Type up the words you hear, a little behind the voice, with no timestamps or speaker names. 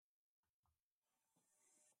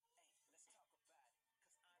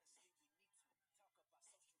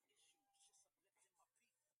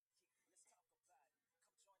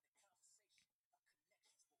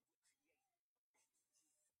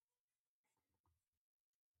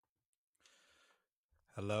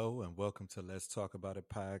Hello and welcome to Let's Talk About It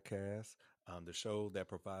podcast, the show that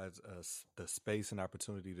provides us the space and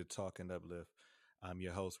opportunity to talk and uplift. I'm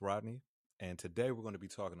your host, Rodney, and today we're going to be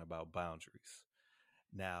talking about boundaries.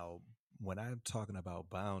 Now, when I'm talking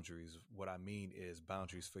about boundaries, what I mean is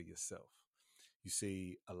boundaries for yourself. You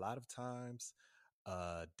see, a lot of times,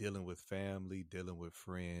 dealing with family, dealing with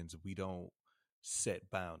friends, we don't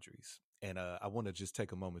set boundaries. And I want to just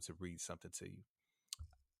take a moment to read something to you.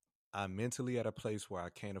 I'm mentally at a place where I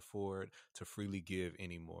can't afford to freely give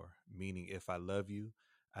anymore. Meaning, if I love you,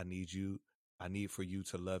 I need you. I need for you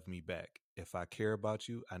to love me back. If I care about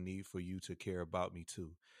you, I need for you to care about me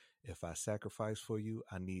too. If I sacrifice for you,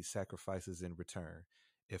 I need sacrifices in return.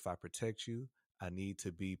 If I protect you, I need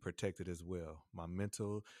to be protected as well. My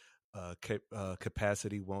mental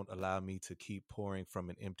capacity won't allow me to keep pouring from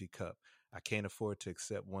an empty cup. I can't afford to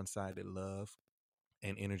accept one sided love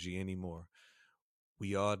and energy anymore.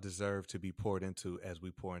 We all deserve to be poured into as we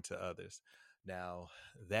pour into others. Now,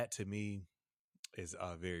 that to me is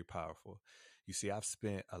very powerful. You see, I've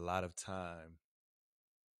spent a lot of time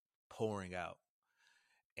pouring out,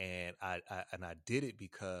 and I did it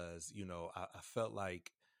because I felt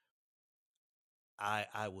like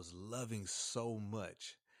I was loving so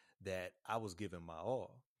much that I was giving my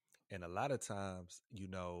all, and a lot of times,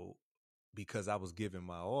 because I was giving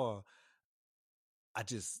my all, I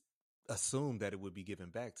just assumed that it would be given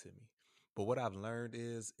back to me. But what I've learned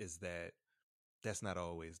is that that's not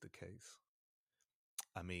always the case.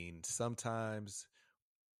 I mean, sometimes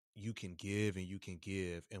you can give and you can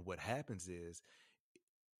give. And what happens is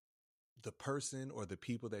the person or the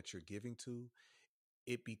people that you're giving to,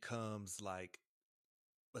 it becomes like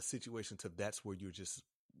a situation to that's what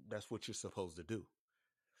you're supposed to do.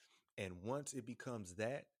 And once it becomes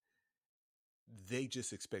that, they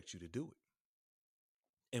just expect you to do it.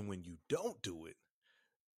 And when you don't do it,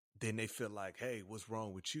 then they feel like, hey, what's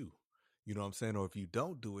wrong with you? You know what I'm saying? Or if you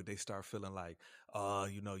don't do it, they start feeling like,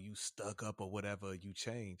 you stuck up or whatever, you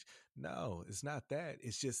change. No, it's not that.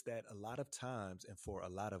 It's just that a lot of times, and for a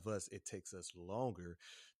lot of us, it takes us longer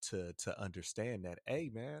to understand that, hey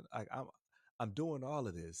man, I'm doing all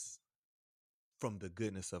of this from the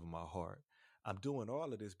goodness of my heart. I'm doing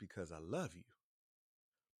all of this because I love you.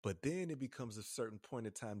 But then it becomes a certain point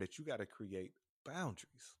in time that you got to create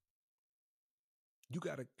boundaries. You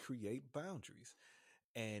got to create boundaries.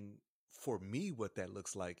 And for me, what that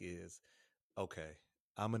looks like is, okay,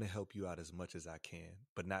 I'm going to help you out as much as I can,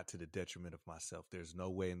 but not to the detriment of myself. There's no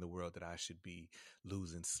way in the world that I should be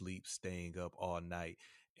losing sleep, staying up all night,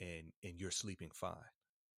 and you're sleeping fine.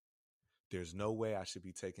 There's no way I should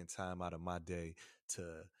be taking time out of my day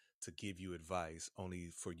to to give you advice only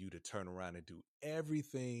for you to turn around and do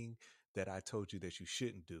everything that I told you that you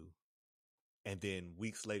shouldn't do. And then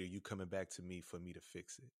weeks later, you coming back to me for me to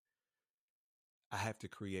fix it. I have to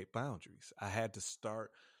create boundaries. I had to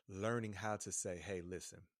start learning how to say, hey,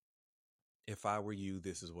 listen, if I were you,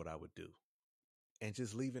 this is what I would do. And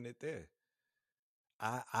just leaving it there.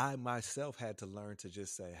 I myself had to learn to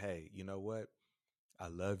just say, hey, you know what? I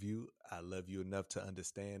love you. I love you enough to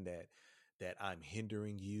understand that I'm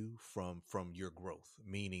hindering you from your growth.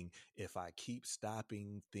 Meaning if I keep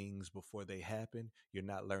stopping things before they happen, you're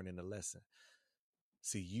not learning the lesson.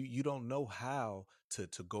 See, you don't know how to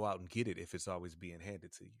go out and get it if it's always being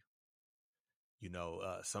handed to you.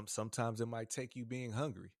 Sometimes it might take you being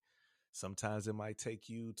hungry. Sometimes it might take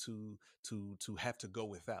you to have to go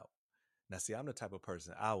without. Now, see, I'm the type of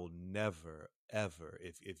person I will never ever,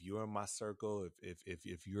 if you're in my circle,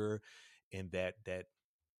 if you're in that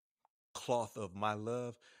cloth of my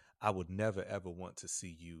love, I would never ever want to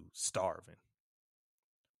see you starving.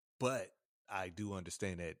 But I do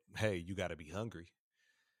understand that, hey, you got to be hungry,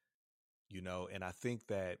 and I think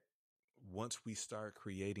that once we start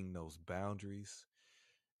creating those boundaries,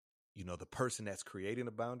 the person that's creating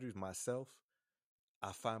the boundaries, myself,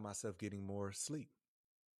 I find myself getting more sleep.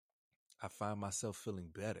 I find myself feeling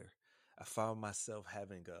better. I find myself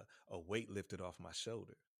having a weight lifted off my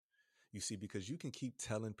shoulder. You see, because you can keep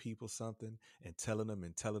telling people something and telling them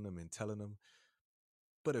and telling them and telling them,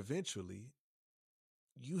 but eventually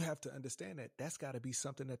you have to understand that that's got to be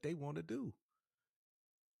something that they want to do.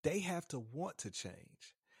 They have to want to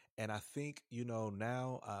change. And I think,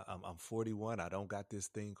 now I'm 41. I don't got this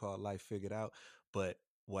thing called life figured out. But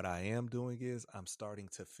what I am doing is I'm starting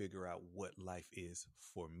to figure out what life is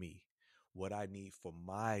for me, what I need for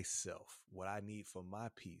myself, what I need for my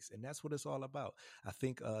peace. And that's what it's all about. I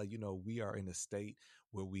think, we are in a state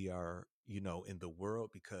where we are, in the world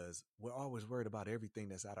because we're always worried about everything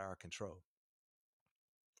that's out of our control.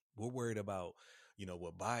 We're worried about,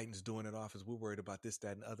 what Biden's doing in office. We're worried about this,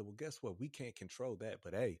 that, and the other. Well, guess what? We can't control that,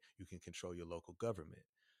 but hey, you can control your local government.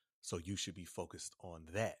 So you should be focused on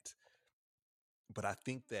that. But I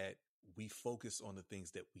think that we focus on the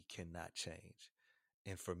things that we cannot change.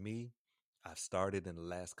 And for me, I've started in the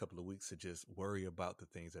last couple of weeks to just worry about the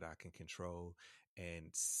things that I can control and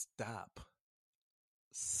stop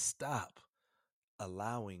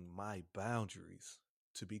allowing my boundaries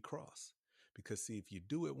to be crossed. Because see, if you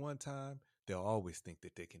do it one time, they'll always think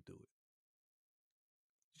that they can do it.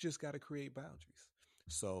 You just got to create boundaries.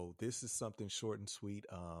 So this is something short and sweet.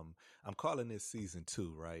 I'm calling this season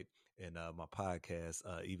 2, right? And my podcast,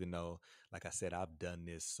 even though, like I said, I've done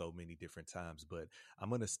this so many different times, but I'm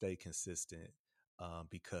going to stay consistent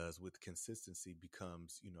because with consistency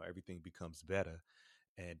becomes, everything becomes better.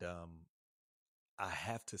 And I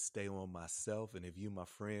have to stay on myself. And if you, my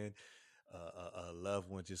friend, a loved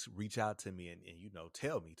one, just reach out to me and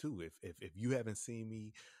tell me too. If you haven't seen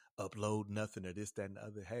me upload nothing or this, that, and the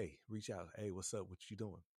other, hey, reach out. Hey, what's up? What you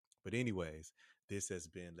doing? But anyways, this has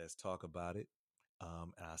been Let's Talk About It.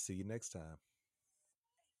 And I'll see you next time.